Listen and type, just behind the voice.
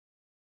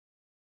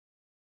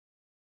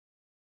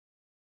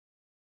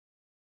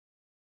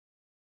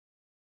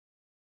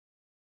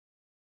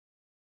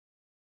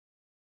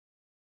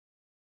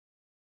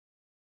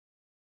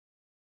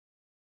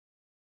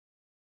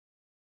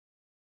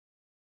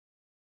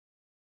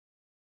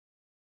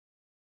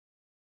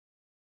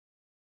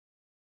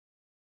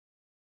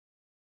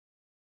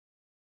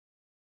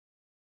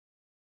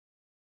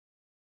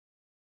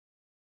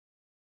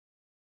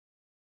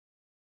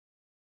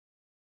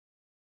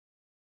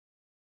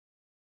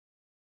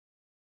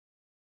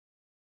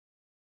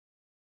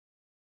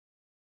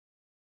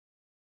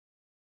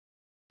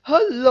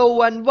Hello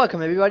and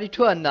welcome everybody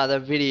to another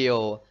video.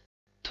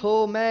 तो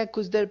मैं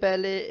कुछ देर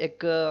पहले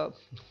एक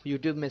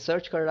YouTube में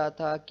सर्च कर रहा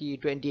था कि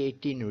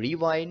 2018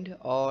 रिवाइंड,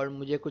 और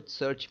मुझे कुछ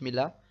सर्च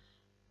मिला।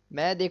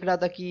 मैं देख रहा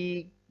था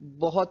कि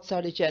बहुत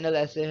सारे चैनल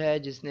ऐसे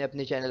हैं जिसने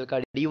अपने चैनल का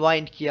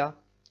रिवाइंड किया,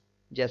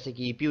 जैसे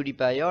कि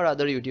प्यूडीपाई और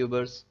अदर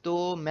यूट्यूबर्स।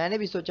 तो मैंने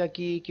भी सोचा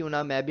कि क्यों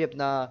ना मैं भी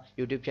अपना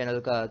YouTube चैनल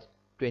का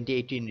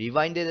 2018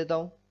 रिवाइंड दे देता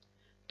हूँ।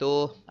 तो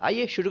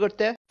आइए शुरू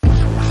करते हैं।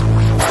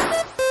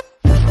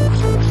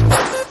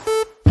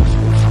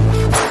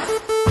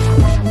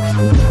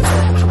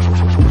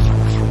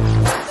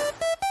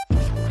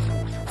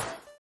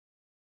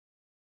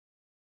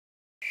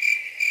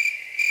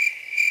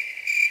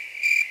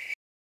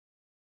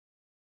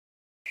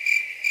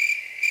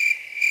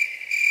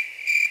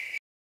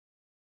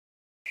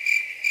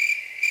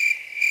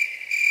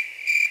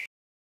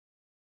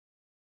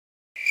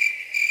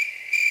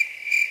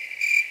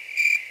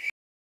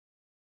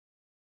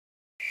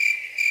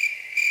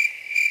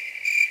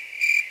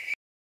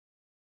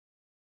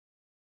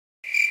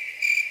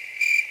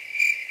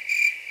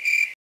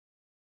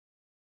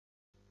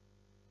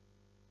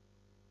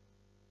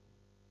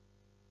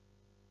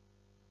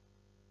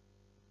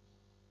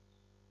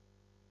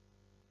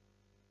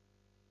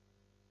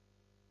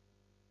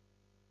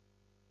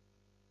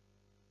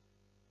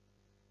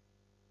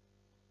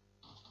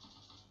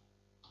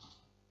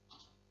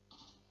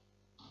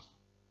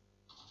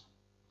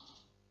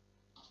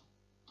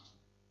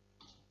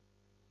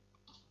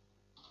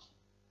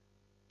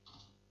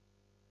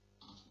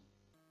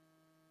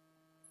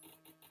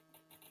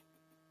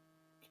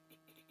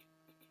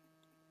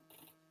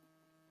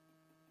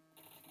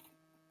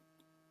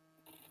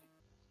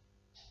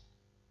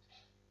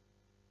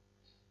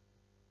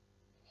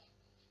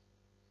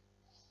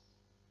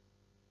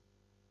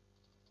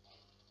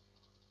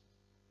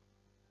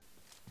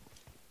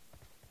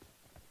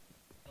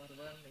 One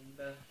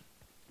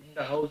in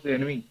the house, the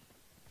enemy.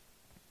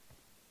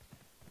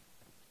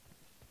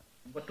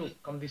 Number two,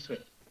 come this way.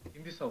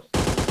 In this house.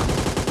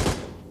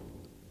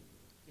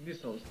 In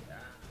this house.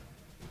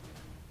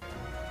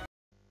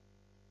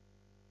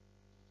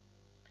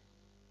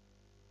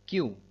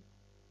 क्यों,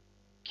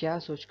 क्या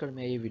सोचकर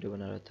मैं ये वीडियो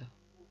बना रहा था?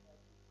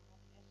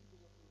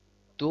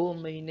 2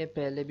 महीने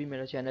पहले भी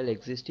मेरा चैनल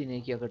एग्जिस्ट ही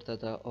नहीं किया करता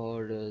था,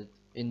 और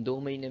इन 2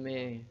 महीने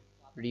में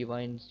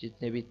रिवाइंड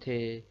जितने भी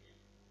थे,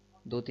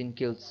 2-3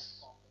 किल्स,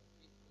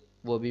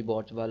 वो भी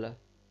बॉट वाला।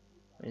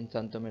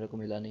 इंसान तो मेरे को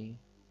मिला नहीं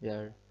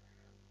यार।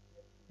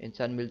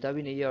 इंसान मिलता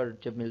भी नहीं है, और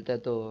जब मिलता है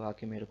तो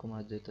आके मेरे को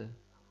मार देता है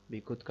भी।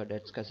 खुद का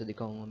डेट्स कैसे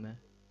दिखाऊंगा मैं?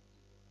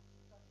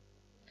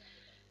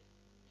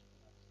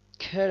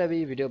 खैर,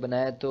 अभी वीडियो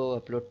बनाया तो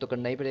अपलोड तो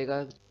करना ही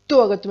पड़ेगा। तो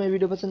अगर तुम्हें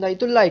वीडियो पसंद आई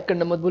तो लाइक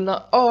करना मत भूलना,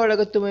 और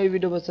अगर तुम्हें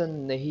वीडियो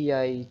पसंद नहीं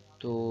आई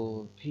तो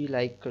भी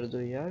लाइक कर दो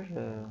यार।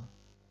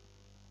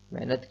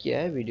 मेहनत किया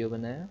है, वीडियो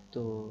बनाया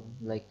तो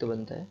लाइक तो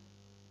बनता है।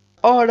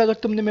 और अगर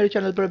तुमने मेरे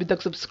चैनल पर अभी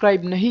तक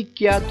सब्सक्राइब नहीं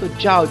किया तो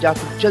जाओ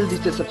जाकर जल्दी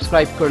से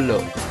सब्सक्राइब कर लो।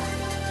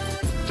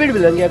 फिर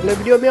मिलेंगे अगले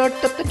वीडियो में, और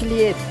तब तक के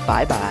लिए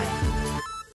बाय बाय।